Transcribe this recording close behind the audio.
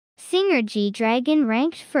Singer G-Dragon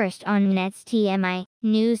ranked first on Mnet's TMI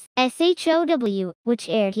News SHOW, which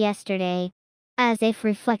aired yesterday. As if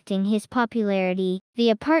reflecting his popularity,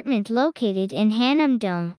 the apartment located in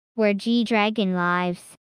Hannam-dong, where G-Dragon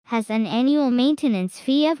lives, has an annual maintenance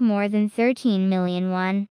fee of more than 13 million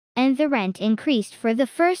won, and the rent increased for the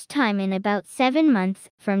first time in about 7 months,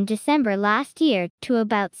 from December last year, to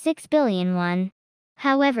about 6 billion won.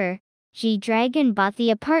 However, G-Dragon bought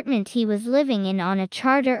the apartment he was living in on a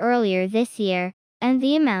charter earlier this year, and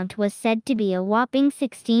the amount was said to be a whopping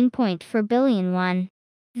 16.4 billion won.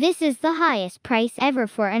 This is the highest price ever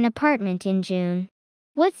for an apartment in June.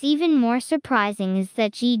 What's even more surprising is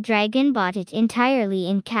that G-Dragon bought it entirely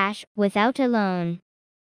in cash, without a loan.